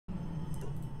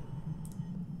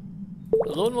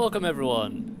Hello and welcome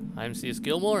everyone. I'm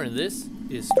C.S.Gilmore and this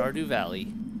is Stardew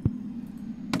Valley.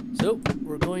 So,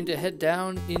 we're going to head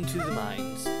down into the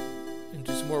mines and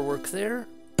do some more work there.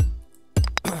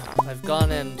 I've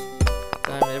gone and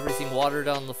gotten everything watered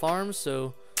on the farm,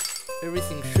 so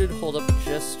everything should hold up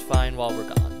just fine while we're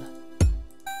gone.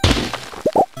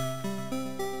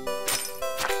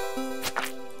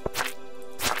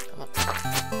 Come on.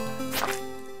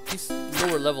 These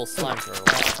lower level slimes are a lot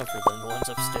tougher than the ones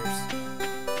upstairs.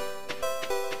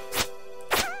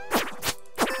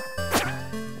 I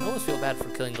almost feel bad for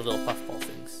killing the little puffball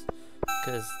things,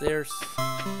 because they're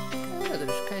kind of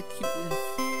cute and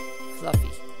fluffy.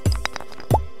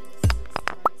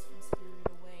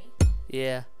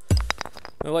 Yeah.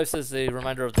 My wife says they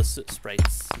remind her of the Soot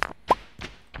Sprites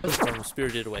from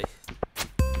Spirited Away.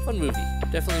 Fun movie.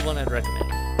 Definitely one I'd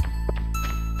recommend.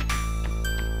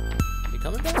 You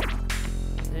coming back?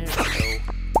 There we go.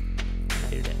 Now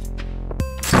you're dead.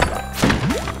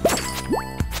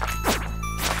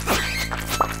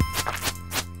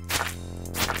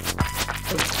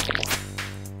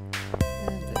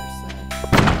 And there's that.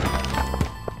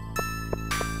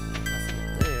 Nothing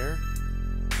there.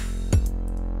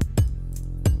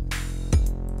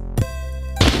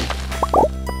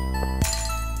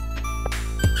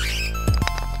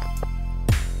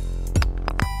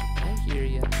 I hear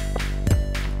ya.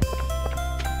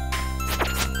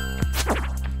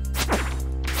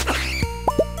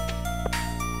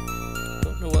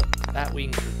 Don't know what bat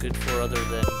wings are good for other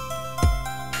than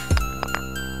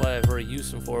what I've already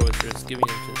used them for, which is giving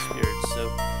them to the spirits, so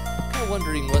kind of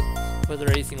wondering whether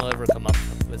anything will ever come up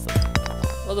with them.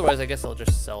 Otherwise, I guess I'll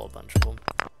just sell a bunch of them.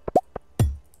 I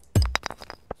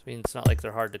mean, it's not like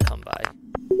they're hard to come by.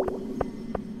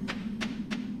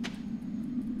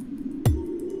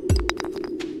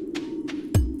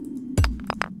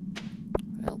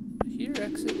 Well, here,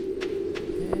 exit.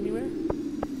 Anywhere?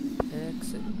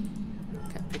 Exit.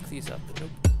 Can't pick these up. Nope.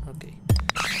 Okay.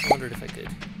 I wondered if I could.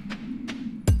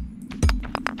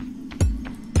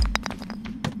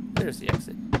 There's the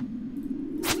exit.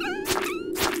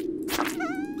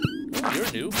 Oh,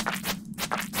 you're new.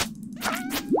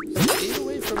 Stay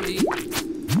away from me.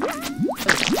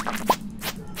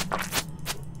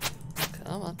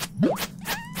 Come on.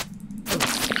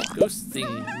 Ghost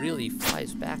thing really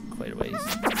flies back quite a ways.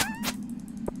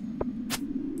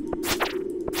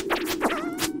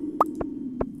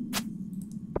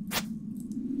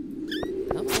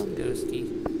 Come on, ghosty.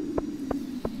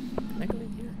 Can I go in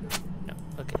here? No.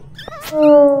 Okay.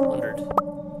 Wondered.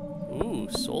 Ooh,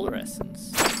 solar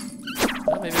essence.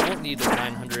 Well, maybe I won't need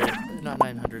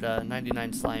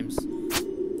 99 slimes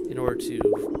in order to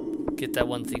get that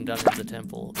one thing done in the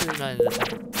temple. Not in the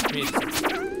temple. Community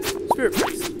center. Spirit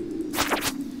place.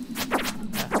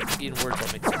 Eating words all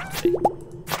mixed up today.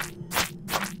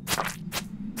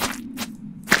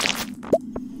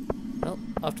 Well,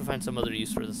 I'll have to find some other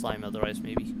use for the slime otherwise,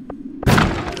 maybe.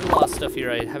 There's a lot of stuff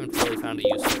here I haven't really found a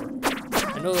use for.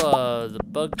 I know the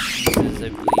bug pieces, I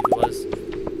believe it was,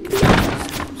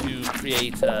 can be used to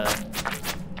create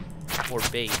more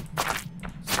bait.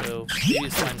 So maybe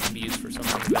the slime can be used for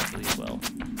something eventually as well.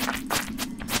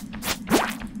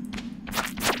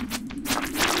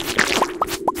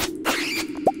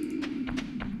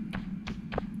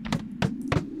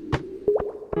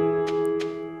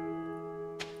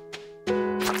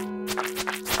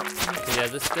 Okay, yeah,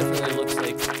 this definitely looks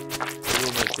like the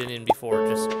room I've been in before,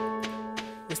 just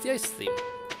with the ice theme.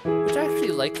 Which I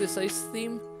actually like this ice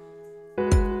theme,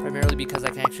 primarily because I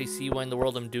can actually see when the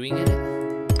world I'm doing in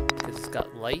it, because it's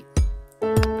got light.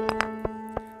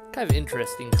 Kind of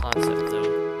interesting concept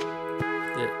though,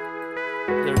 that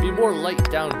there'd be more light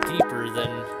down deeper than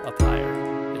up higher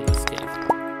in this cave. Like,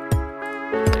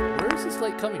 where is this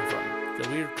light coming from? The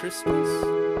weird crystals?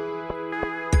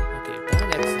 Okay, we've got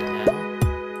an exit now.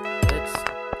 Let's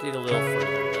dig a little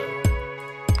further though.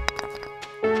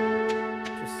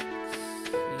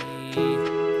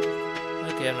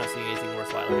 Okay, I'm not seeing anything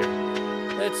worthwhile here.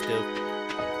 Let's go.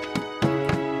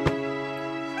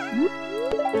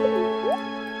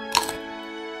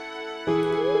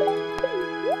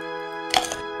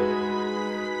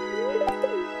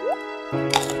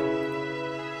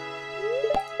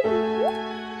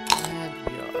 And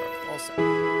we are all set.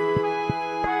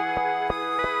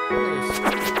 Hello,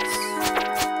 spirits.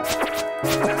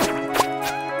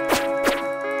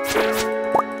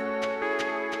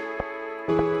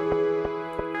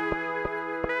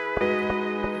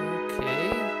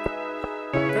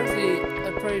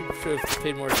 Should have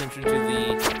paid more attention to the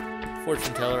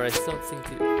fortune teller. I think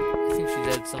she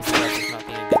said something about this not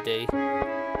being a good day.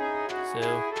 So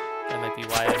that might be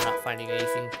why I'm not finding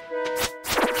anything.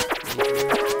 Major.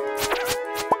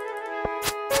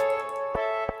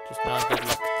 Just not a good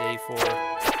luck day for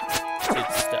good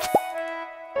stuff.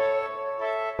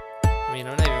 I mean,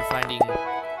 I'm not even finding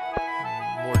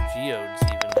more geodes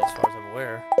even, as far as I'm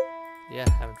aware. Yeah,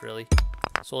 haven't really.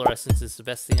 Solar essence is the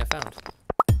best thing I found.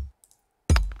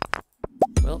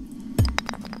 Well,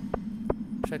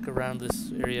 check around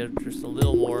this area just a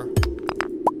little more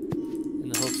in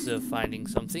the hopes of finding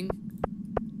something.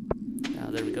 Now,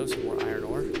 there we go, some more iron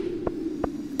ore.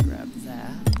 Grab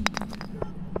that.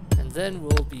 And then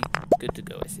we'll be good to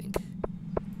go, I think.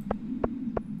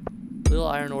 Little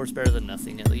iron ore is better than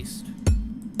nothing, at least.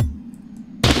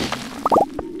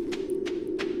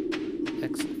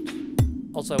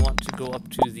 Excellent. Also, I want to go up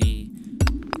to the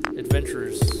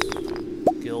Adventurers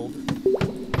Guild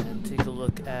and take a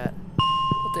look at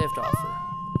what they have to offer.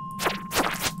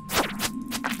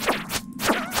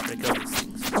 Break out these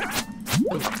things.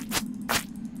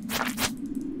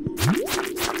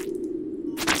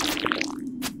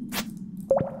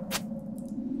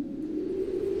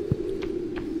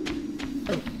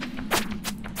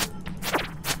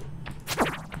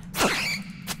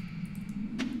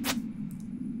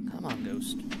 Come on,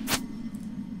 ghost.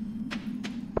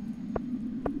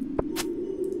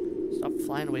 Stop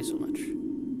flying away so much.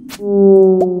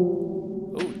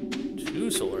 Oh, 2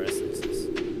 solar essences.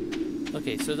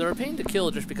 Okay, so they're a pain to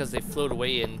kill just because they float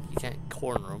away and you can't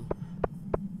corner them.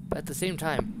 But at the same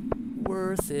time,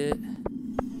 worth it.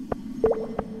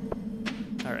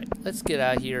 Alright, let's get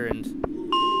out of here, and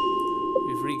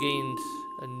we've regained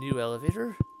a new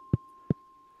elevator.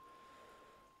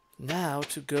 Now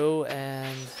to go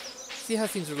and see how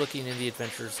things are looking in the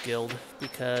Adventurers Guild,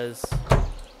 because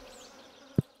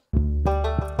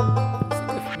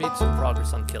made some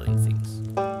progress on killing things.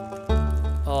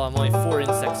 Oh, I'm only 4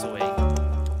 insects away.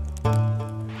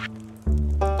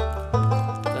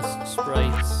 Dust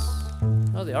sprites.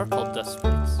 Oh, they are called dust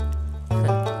sprites.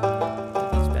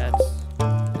 These bats.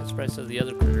 And sprites of the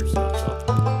other critters.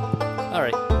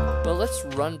 Alright, well, let's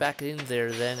run back in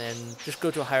there then and just go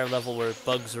to a higher level where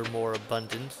bugs are more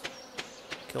abundant.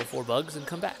 Kill 4 bugs and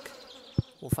come back.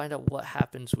 We'll find out what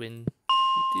happens when you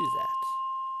do that.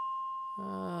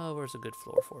 Where's a good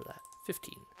floor for that?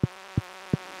 15.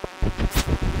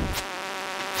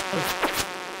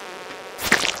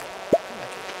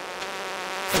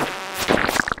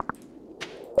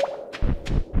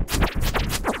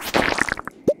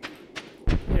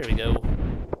 There we go.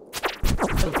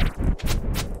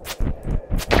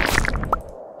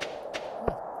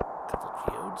 Couple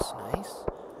geodes, nice.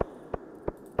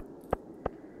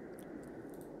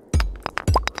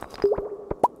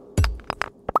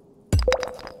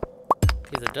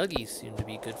 The Duggies seem to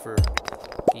be good for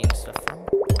getting stuff from.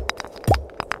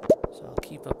 So I'll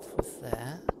keep up with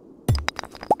that.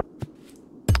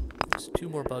 There's 2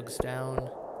 more bugs down.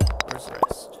 Where's the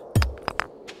rest?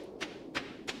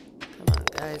 Come on,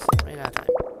 guys. I'm running out of time.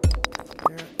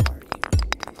 Where are you?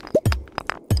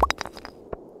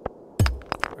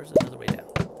 Where's another way down?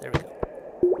 There we go.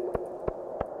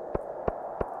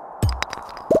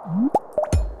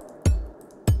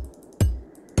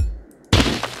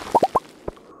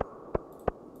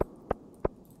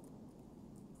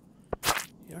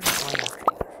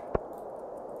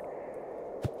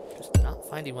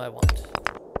 Finding what I want.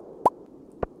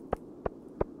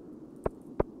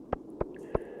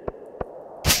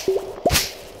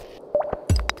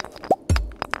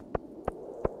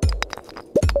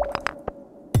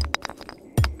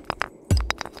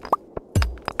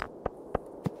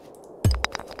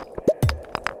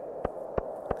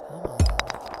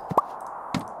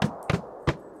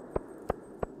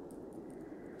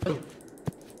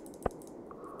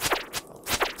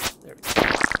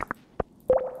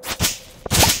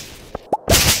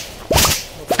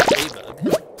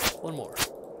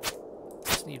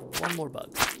 One more bug.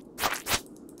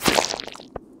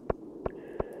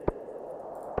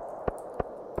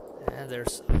 And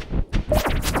there's some.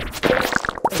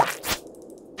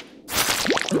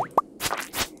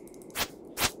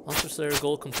 Monster Slayer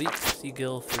goal complete.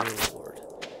 C.Gil for your reward.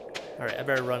 Alright, I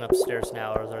better run upstairs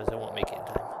now, or otherwise I won't make it in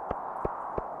time.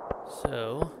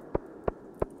 So,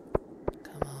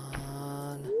 come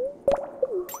on.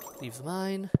 Leave the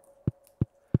mine.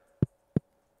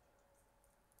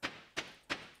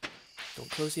 Don't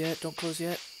close yet, don't close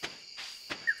yet.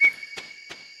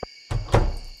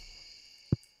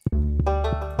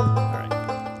 Alright.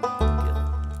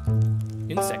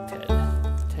 Insect head.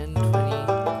 10, 20.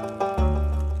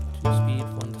 2 speed,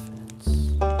 1 defense.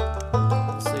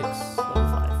 Level 6, level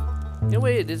 5. In a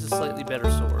way, it is a slightly better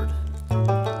sword.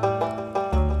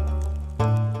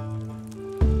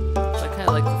 I kind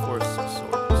of like the force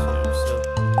sword too, so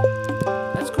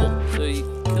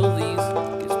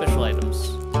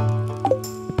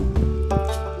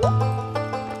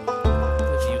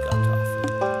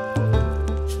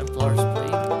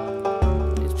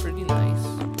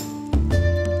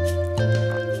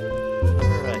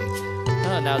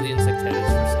now the insect head is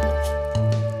for sale.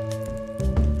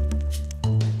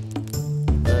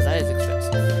 That is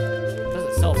expensive. It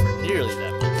doesn't sell for nearly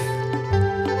that much.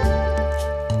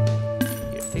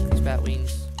 Here, take these bat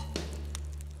wings.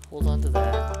 Hold on to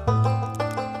that.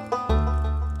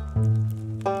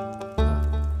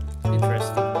 Oh,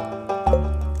 interesting.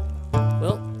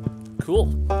 Well, cool.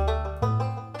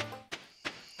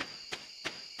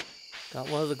 Got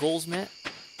one of the goals met,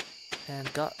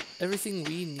 and got everything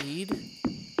we need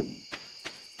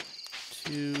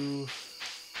to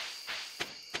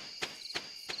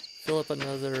fill up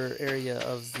another area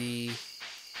of the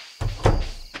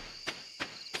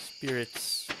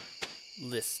spirits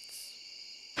lists.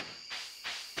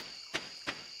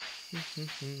 And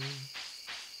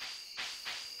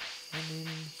in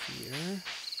here.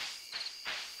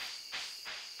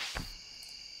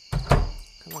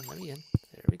 Come on, let me in.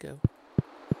 There we go.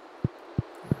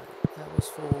 Alright, that was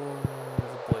for the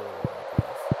boiler room, I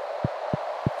believe.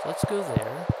 So let's go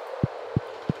there.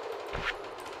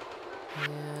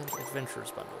 And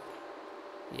Adventurers Bundle.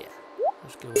 Yeah,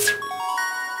 let's go with these.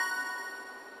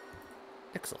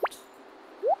 Excellent.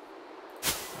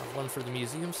 One for the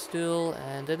museum still,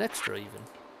 and an extra even.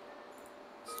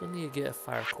 Still need to get a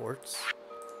fire quartz.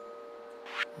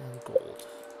 And gold.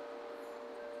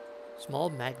 Small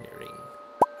magnet ring.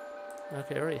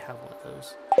 Okay, I already have one of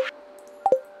those.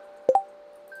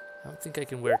 I don't think I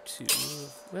can wear two.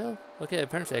 Well, okay,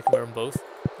 apparently I can wear them both.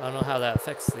 I don't know how that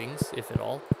affects things, if at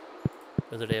all.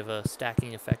 Whether they have a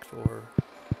stacking effect or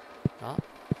not.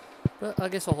 But I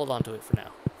guess I'll hold on to it for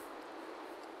now.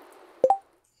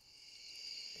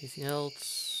 Anything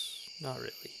else? Not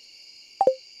really.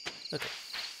 Okay,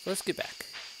 so let's get back.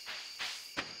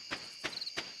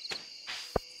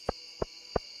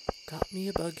 Got me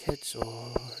a bughead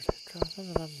sword. Tra la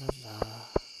la la la.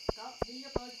 Got me a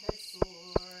bughead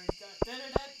sword. Da da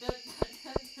da da da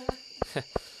da da.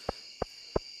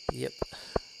 Yep.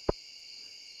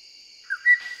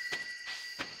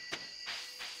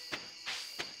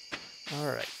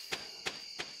 Alright.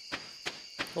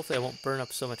 Hopefully I won't burn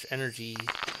up so much energy.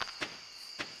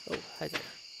 Oh, hi there.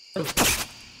 Weird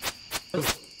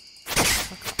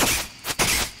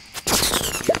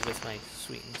with my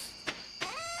swings.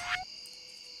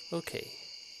 Okay.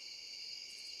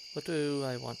 What do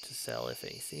I want to sell, if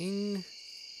anything?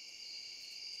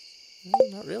 Well,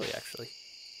 not really, actually.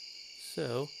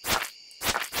 So,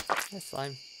 hi,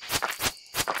 slime.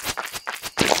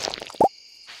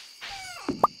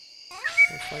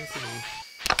 No slime for me.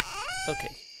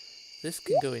 Okay, this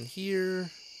can go in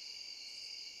here.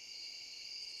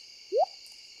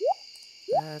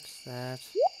 That,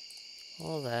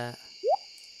 all that.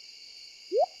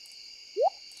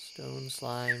 Stone,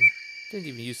 slime. Didn't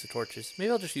even use the torches.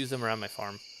 Maybe I'll just use them around my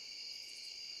farm.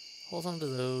 Hold on to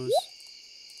those.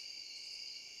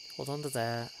 Hold on to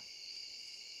that.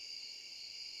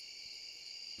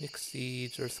 Mixed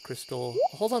seeds, earth crystal.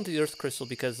 I'll hold on to the earth crystal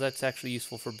because that's actually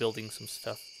useful for building some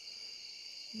stuff.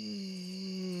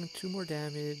 2 more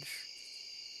damage.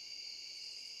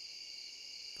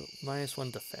 But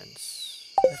 -1 defense.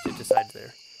 I have to decide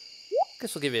there.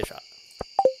 Guess we'll give it a shot.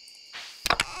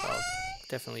 I'll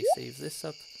definitely save this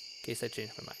up in case I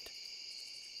change my mind.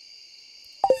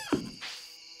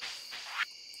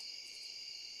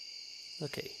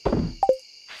 Okay.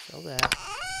 Sell that.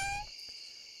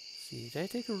 See, did I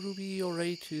take a ruby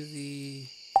already to the...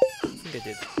 I think I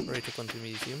did. Already took one to the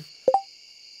museum.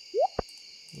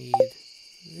 Need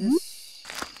this.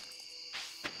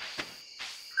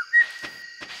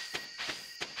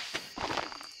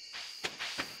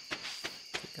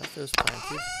 Got those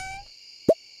planted.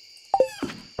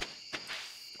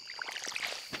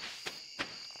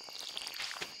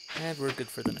 And we're good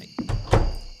for the night.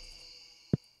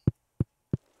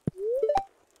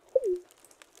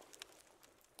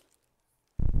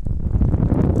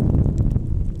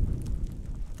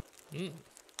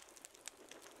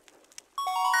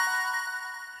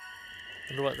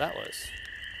 Wonder what that was.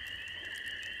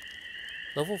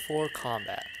 Level 4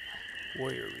 combat.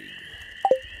 Warrior ring.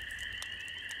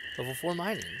 Level 4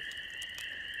 mining.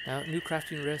 Now, new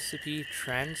crafting recipe,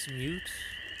 transmute.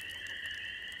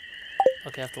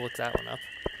 Okay, I have to look that one up.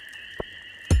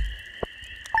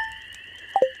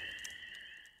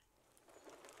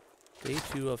 Day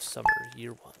 2 of summer,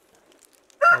 year 1.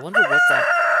 I wonder what that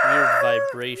weird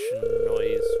vibration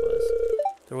noise was.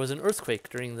 There was an earthquake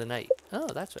during the night. Oh,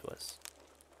 that's what it was.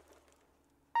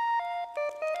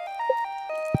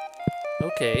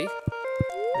 Okay. I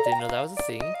didn't know that was a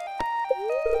thing.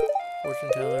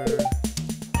 Fortune teller.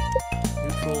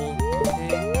 Neutral.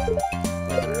 Okay.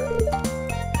 Weather.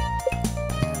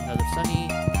 Another sunny.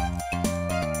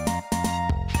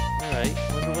 Alright.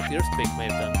 Wonder the earthquake may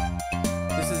have done.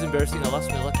 This is embarrassing. I lost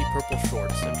my lucky purple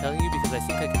shorts. I'm telling you because I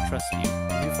think I can trust you.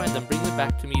 If you find them, bring them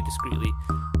back to me discreetly.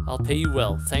 I'll pay you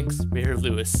well. Thanks, Mayor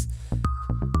Lewis.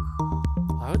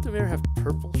 Why would the mayor have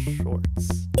purple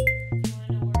shorts?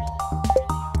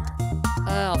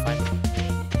 I'll find them.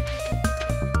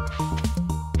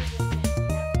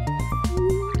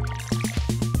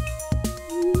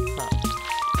 Huh.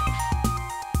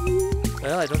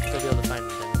 Well, I don't think I'll be able to find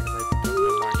them then because I don't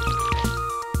know Marnie.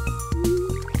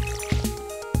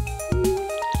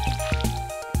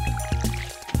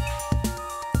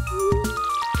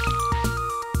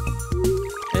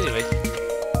 Anyway,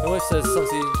 my wife says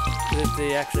something that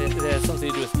it has something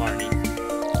to do with Marnie.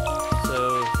 So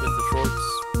with the shorts,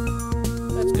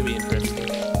 that's gonna be interesting.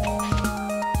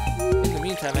 In the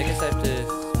meantime, I guess I have to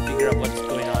figure out what's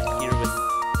going on here with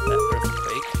that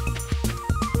earthquake.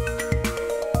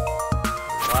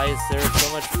 Why is there so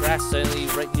much grass suddenly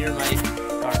right near my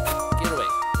garden? Get away.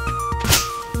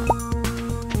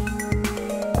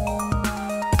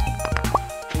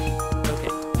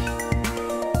 Okay.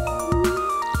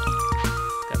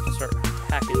 Got to start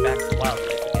hacking back to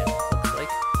wildlife again, looks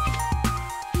like.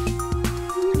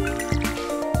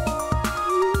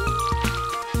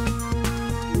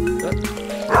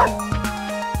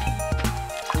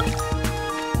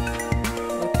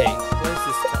 Okay, what does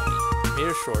this tell me?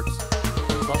 Mayor Shorts.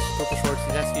 Lost purple shorts.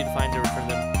 He's asking you to find and return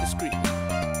them discreetly.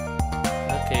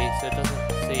 Okay, so it doesn't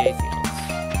say anything else.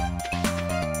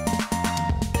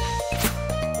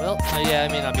 Well, yeah, I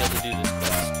may not be able to do this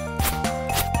quest.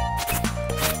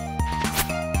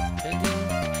 Pending.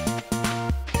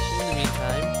 In the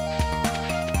meantime,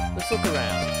 let's look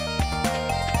around.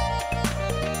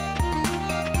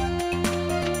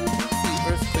 The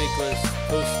earthquake was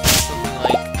supposed to be something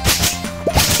like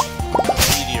a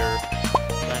meteor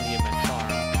landing in my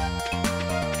farm.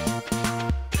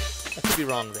 I could be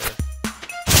wrong there.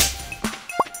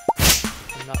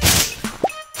 I'm not sure.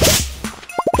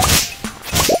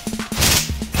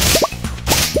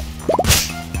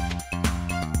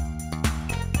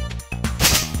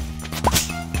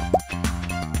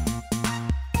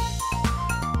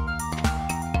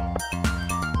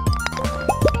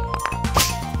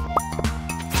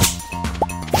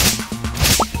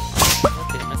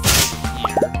 Okay, nothing over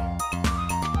here.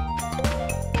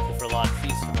 Except for a lot of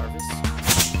trees to harvest.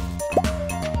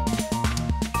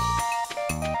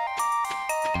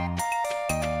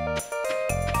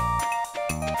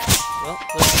 Well,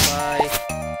 let's fly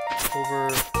over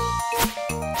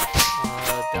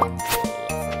down the hill a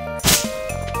little further.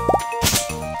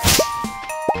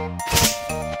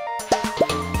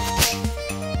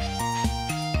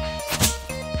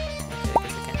 Okay, I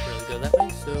guess I can't really go that way,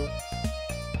 so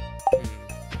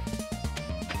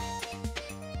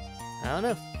I don't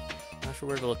know. Not sure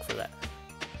where to look for that.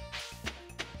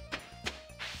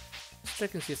 Let's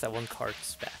check and see if that one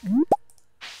cart's back.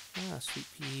 Ah, sweet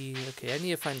pea. Okay, I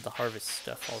need to find the harvest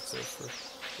stuff also for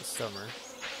the summer.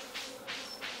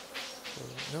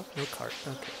 Nope, no cart.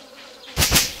 Okay.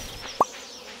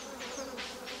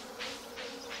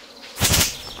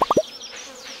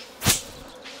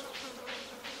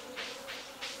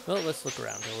 Well, let's look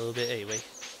around a little bit anyway.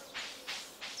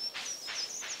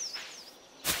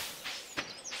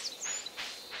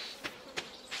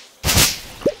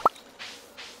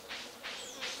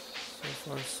 So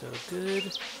far, so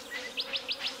good.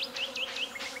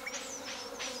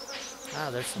 Ah,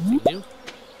 there's something new.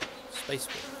 Spice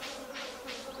board.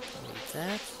 Need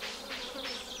that.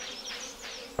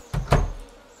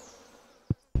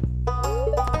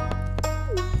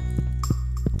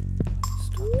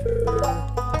 Stop her.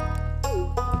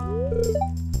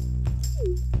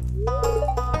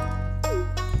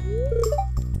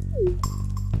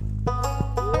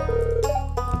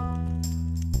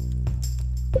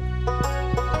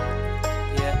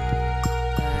 Yeah,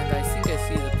 and I think I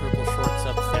see the purple shorts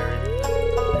up there in the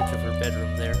edge of her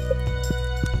bedroom there.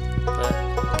 But I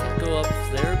can't go up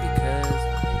there because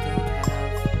I don't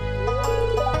have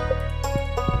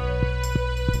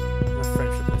enough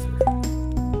friendship with her.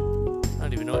 I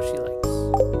don't even know what she likes.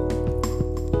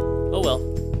 Oh well.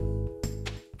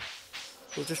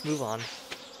 We'll just move on.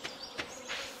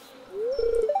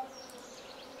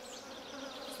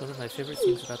 It's one of my favorite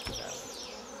things about the valley.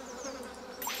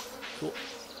 Cool.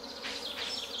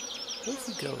 Where's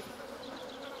he going?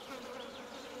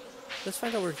 Let's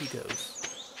find out where he goes.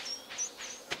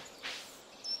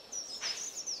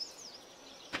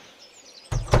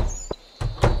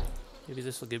 Maybe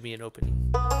this will give me an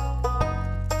opening.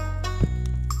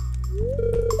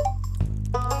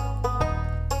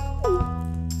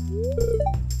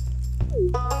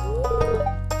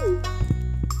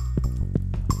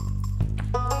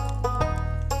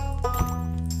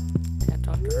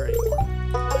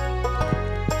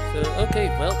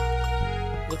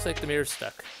 like the mirror's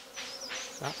stuck.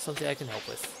 Not something I can help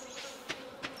with.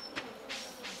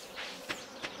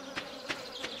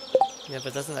 Yeah,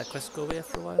 but doesn't that quest go away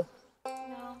after a while?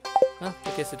 No. Huh?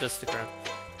 I guess it does stick around.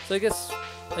 So I guess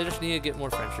I just need to get more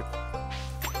friendship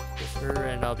with her,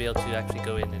 and I'll be able to actually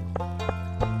go in and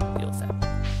deal with that.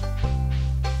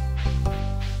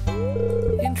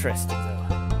 Interesting, though.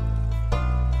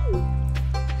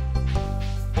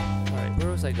 Alright, where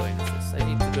was I going with this? I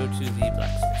need to go to the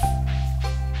blacksmith.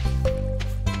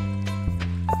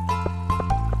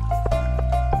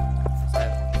 So I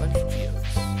have a bunch of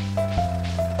geodes.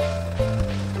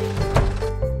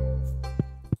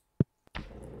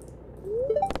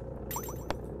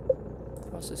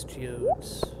 Process geodes.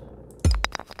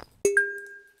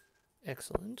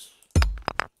 Excellent.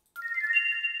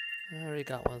 I already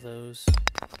got one of those.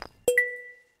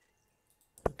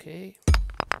 Okay.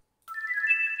 I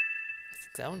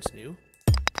think that one's new.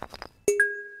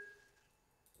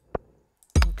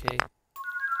 Okay.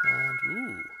 And,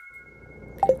 ooh.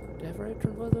 Okay, did I ever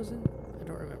turn one of those in? I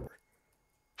don't remember.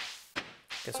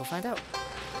 Guess we'll find out.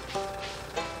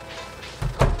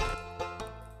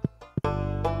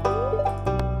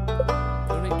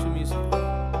 Donate to museum.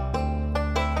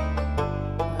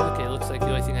 Okay, looks like the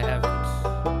only thing I haven't...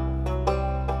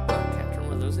 Oh, can't turn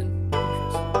one of those in?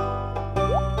 Interesting.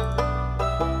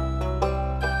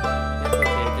 Yep,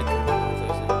 okay, I did turn one of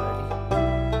those in already.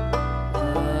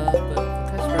 But I'm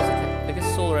kind of surprised I can't... I guess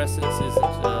solar essence isn't a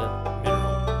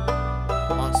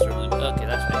mineral. Monster loot. Okay,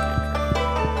 that's what I can't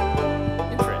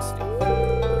turn. Interesting.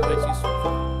 What do I use for?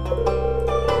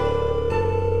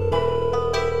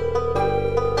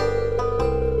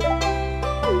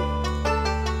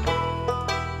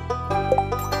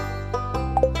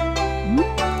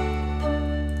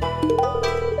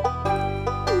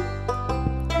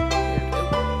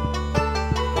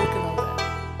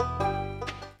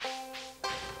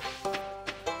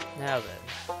 Now then.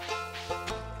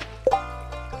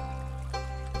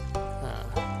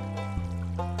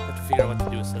 Have to figure out what to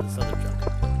do with this other junk.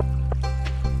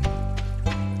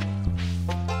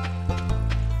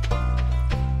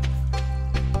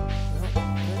 Well,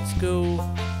 let's go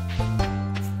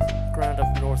ground up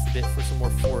north a bit for some more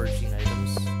foraging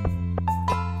items.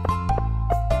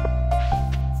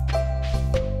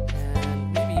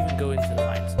 And maybe even go into the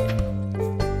mines again.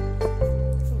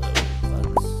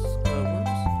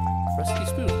 Rusty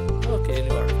spoon. Okay, a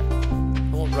new artifact.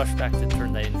 I won't rush back to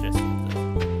turn that in just yet, though.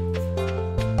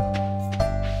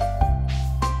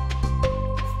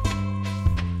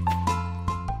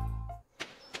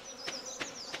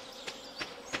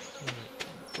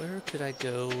 Where could I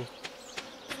go to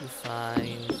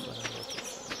find what I'm looking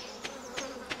for?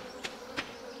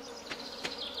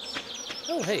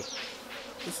 Oh, hey.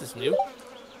 This is new.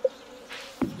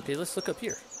 Okay, let's look up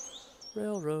here.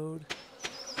 Railroad.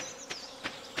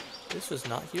 This was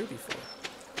not here before.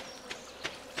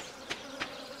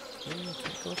 Okay,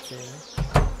 can't go up there.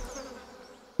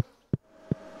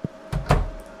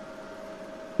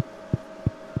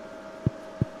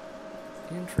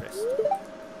 Interesting.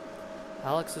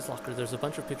 Alex's locker. There's a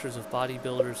bunch of pictures of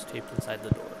bodybuilders taped inside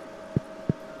the door.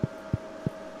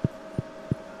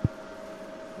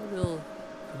 Little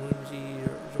Munji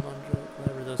or Jamandra,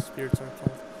 whatever those spirits are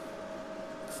called.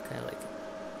 It's kind of like it.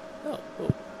 Oh,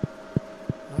 whoa.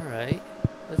 Alright,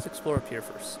 let's explore up here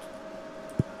first.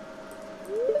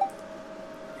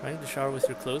 Trying to shower with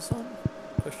your clothes on?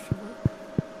 Question mark?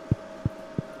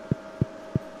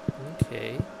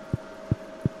 Okay.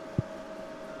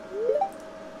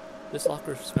 This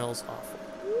locker smells awful.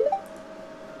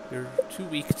 You're too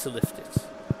weak to lift it.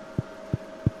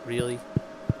 Really?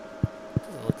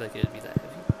 Doesn't look like it'd be that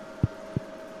heavy.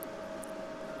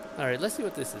 Alright, let's see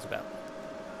what this is about.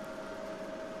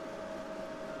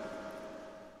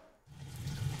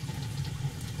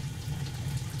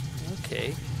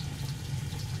 Okay.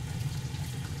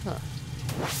 Huh.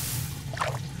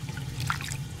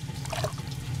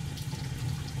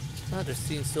 Ah, they're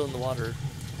seen still in the water.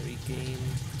 Regain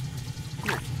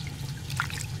energy.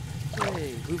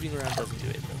 Hey, moving around doesn't do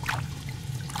it though.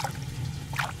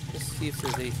 Let's see if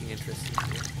there's anything interesting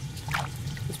here.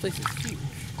 This place is huge.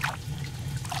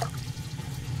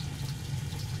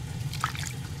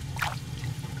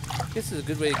 I guess it's a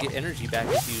good way to get energy back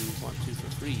if you want to for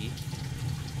free.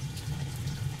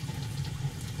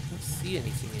 See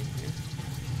anything in here.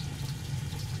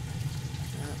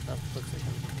 That looks like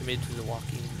I'm committed to the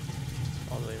walking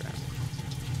all the way around.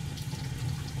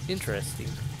 Interesting.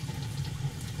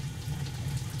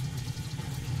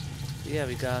 So yeah,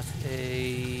 we got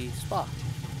a spa.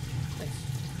 Nice.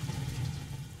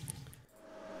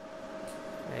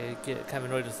 I get kind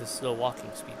of annoyed with this slow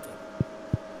walking speed though.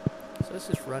 So So let's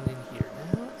just run in here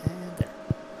now, and there.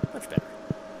 Much better.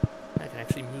 I can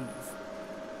actually move.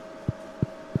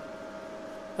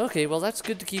 Okay, well that's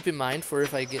good to keep in mind for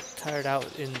if I get tired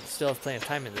out and still have plenty of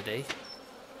time in the day.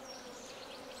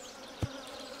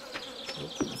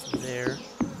 Nope, nothing there.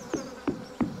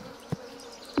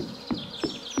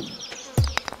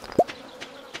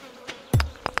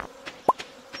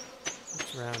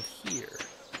 What's around here?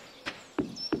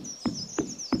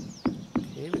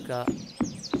 Okay, we've got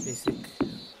basic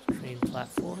train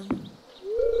platform.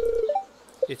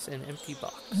 It's an empty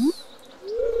box.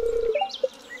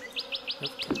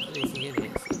 Nope, can't put anything in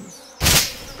it.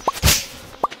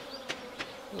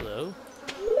 Hello?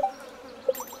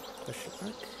 Question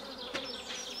mark?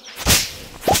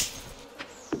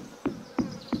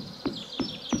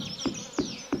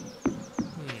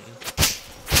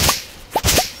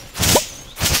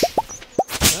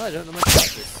 Well, I don't know much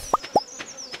about this.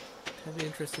 Kind of an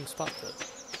interesting spot, though.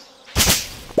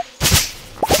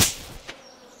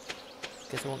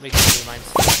 Guess I won't make it to the mine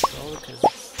well, because it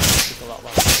took a lot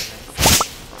longer than that.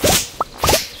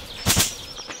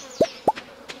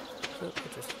 So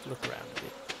we'll just look around a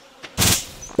bit.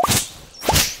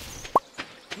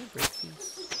 Can I break these?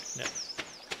 No.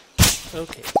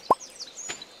 Okay.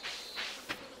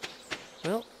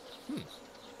 Well,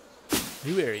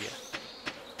 new area.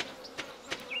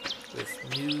 With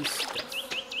new stuff.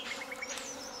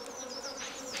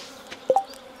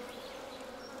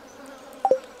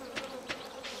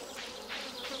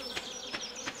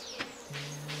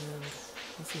 And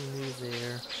nothing new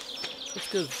there. Let's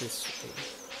go this way.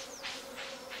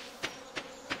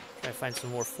 Try to find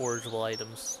some more forageable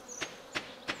items.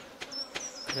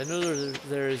 I know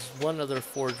there is one other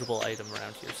forageable item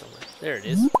around here somewhere. There it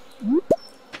is.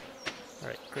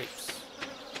 Alright, grapes.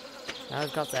 Now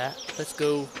I've got that. Let's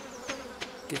go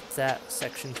get that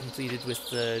section completed with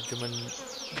the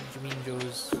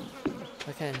Jaminjos.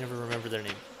 I can never remember their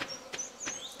name.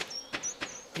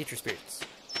 Nature spirits.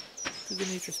 To the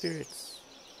nature spirits.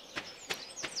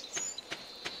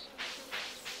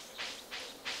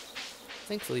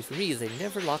 Thankfully for me, they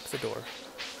never lock the door.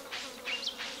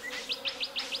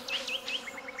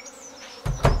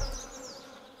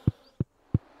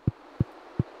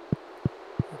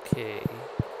 Okay,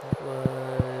 that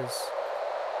was...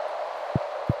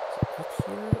 up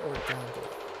here or down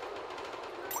below?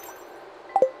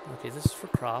 Okay, this is for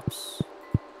crops.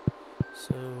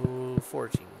 So,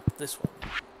 foraging. This one.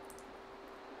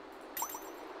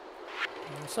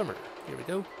 Summer. Here we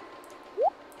go.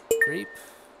 Grape.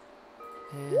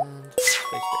 And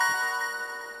spiceberry.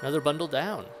 Another bundle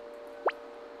down.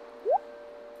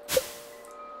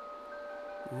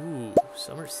 Ooh,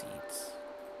 summer seeds.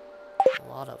 A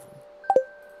lot of them.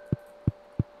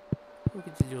 We'll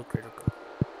get to do a critical.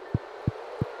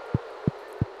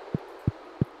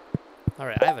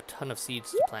 Alright, I have a ton of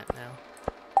seeds to plant now.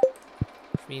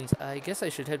 Which means I guess I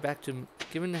should head back to...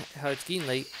 Given how it's getting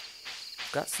late,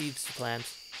 I've got seeds to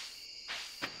plant.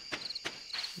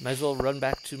 Might as well run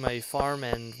back to my farm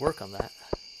and work on that.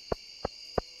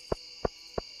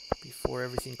 Before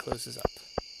everything closes up.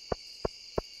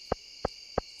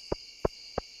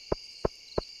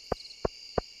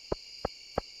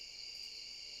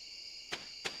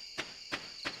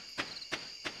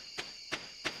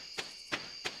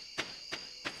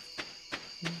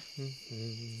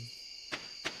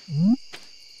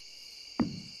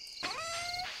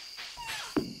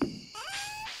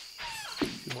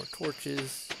 Few more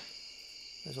torches.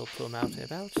 Might as well put them out and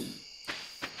about.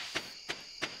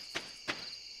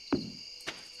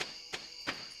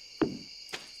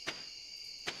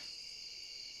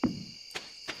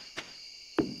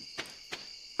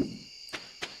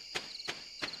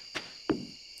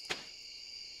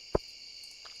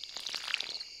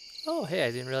 Oh, hey,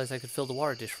 I didn't realize I could fill the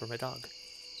water dish for my dog.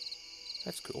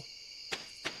 That's cool.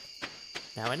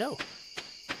 Now I know.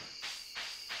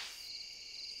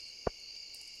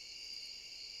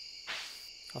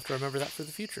 I'll have to remember that for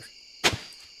the future.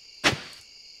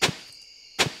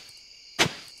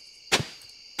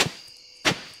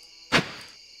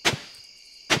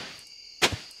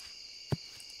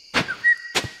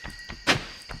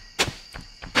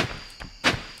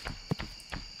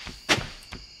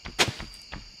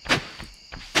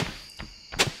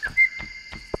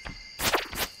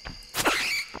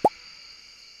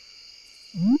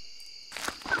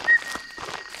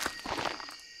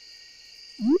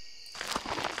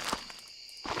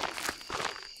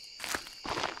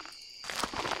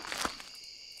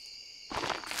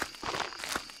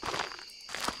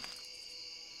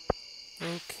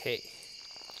 Okay.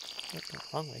 Oh, no,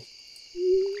 wrong way.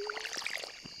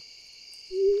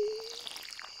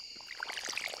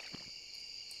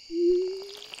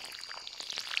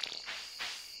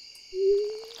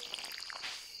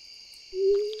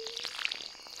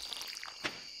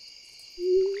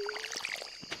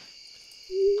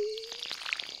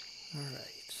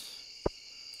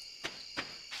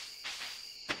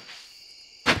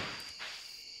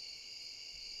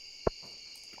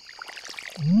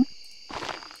 And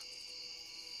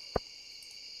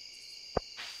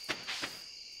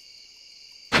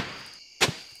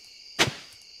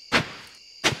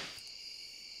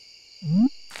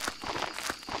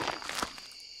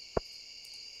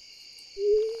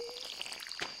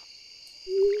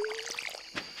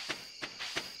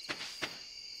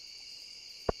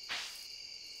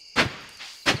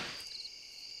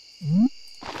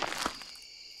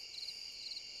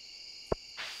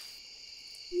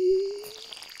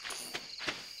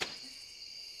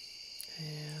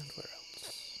where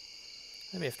else?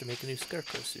 I may have to make a new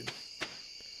scarecrow soon.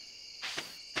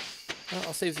 Well,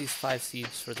 I'll save these 5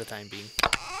 seeds for the time being.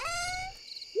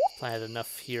 Planted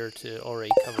enough here to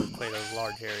already cover quite a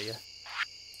large area.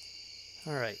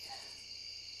 Alright.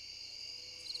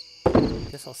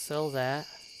 Guess I'll sell that.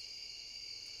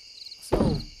 I'll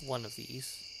sell one of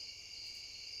these.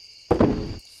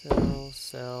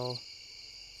 Sell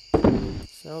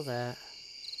that.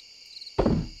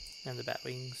 And the bat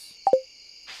wings.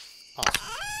 Awesome.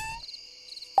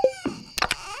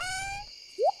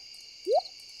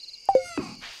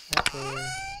 That there.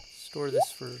 Store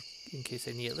this for in case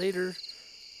I need it later.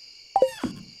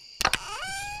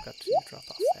 Forgot to drop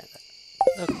off that.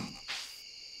 Okay.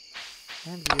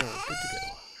 And we are good to go.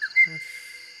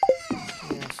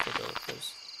 Yeah, I'll still go with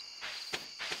those.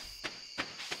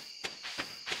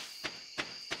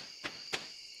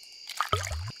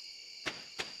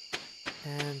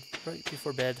 And right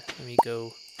before bed, let me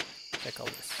go check all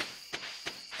this.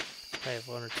 I have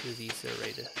 1 or 2 of these that are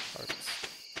ready to harvest.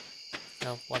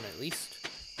 No, 1 at least.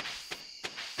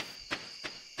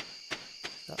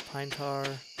 Got pine tar.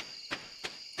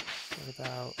 What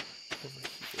about over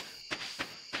here?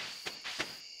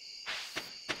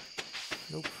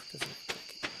 Nope, doesn't look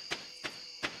like it.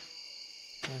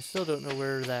 And I still don't know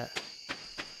where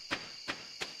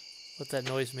what that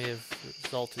noise may have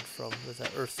resulted from with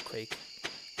that earthquake.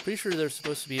 Pretty sure there's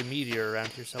supposed to be a meteor around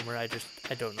here somewhere, I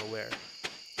don't know where.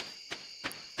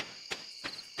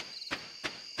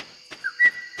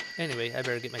 Anyway, I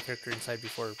better get my character inside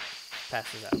before it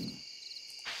passes out.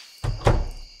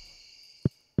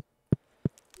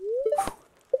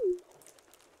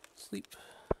 Sleep.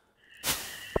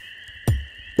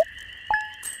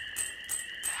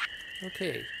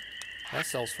 Okay, that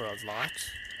sells for a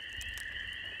lot.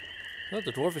 Oh,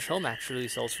 the dwarfish helm actually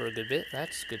sells for a good bit.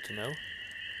 That's good to know.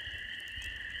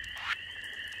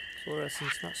 Solar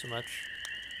essence, not so much.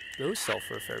 Those sell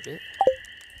for a fair bit.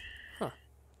 Huh.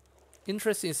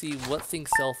 Interesting to see what things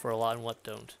sell for a lot and what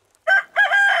don't.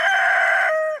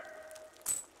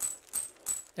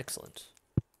 Excellent.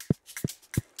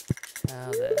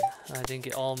 Now then, I didn't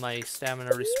get all my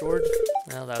stamina restored.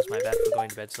 Well, that was my bad for going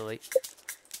to bed so late.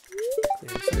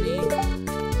 Clear and sleep.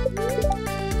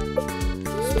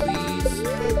 Please.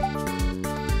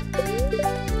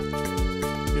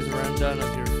 Here's a rundown of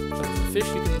the fish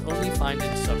you can only find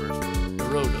in summer.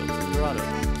 Dorado,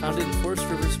 found in forest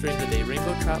rivers during the day.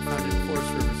 Rainbow trout found in forest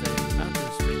rivers and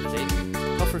mountains during the day.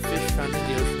 Puffer fish found in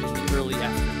the ocean in the early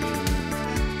afternoon.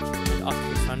 And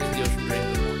octopus found in the ocean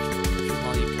during the morning. Catch them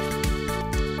while you can.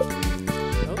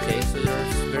 Okay, so there are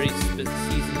very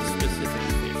season-specific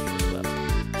fish as well.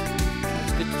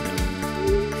 That's good to know.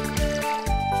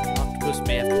 Octopus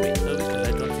may have to wait though, because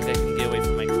I don't think I can get away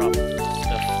from my crop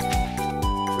stuff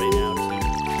right now to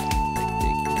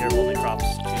taking care of all my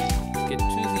crops to get to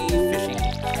the fishing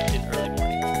in early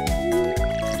morning.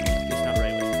 At least not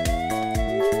right away.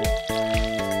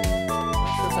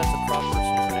 Not sure if that's a crop or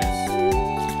some grass. I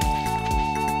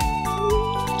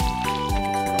think it's a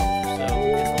crop, so I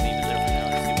guess I'll leave it there for now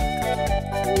and see what comes.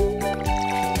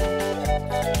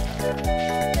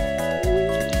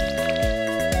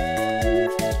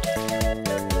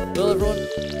 Well, everyone.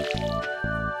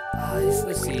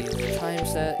 Let's see, the time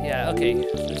set. Yeah, okay.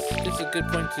 This is a good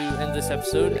point to end this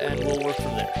episode, and we'll work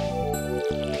from there.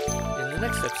 In the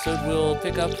next episode, we'll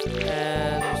pick up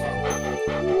and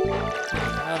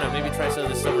I don't know, maybe try some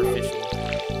of the summer fishing.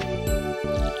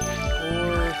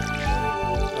 Or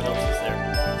what else is there?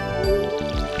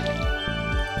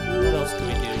 What else can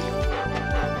we do?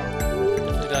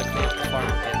 Definitely gotta clean up the farm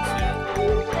again soon.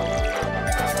 Oh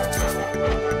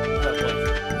boy,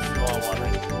 this is a lot of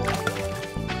watering.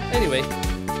 Anyway,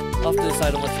 I'll have to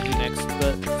decide on what to do next,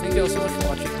 but thank you all so much for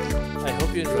watching. I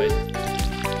hope you enjoyed.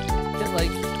 Hit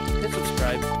like, hit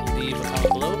subscribe, leave a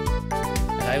comment below,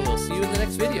 and I will see you in the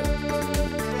next video.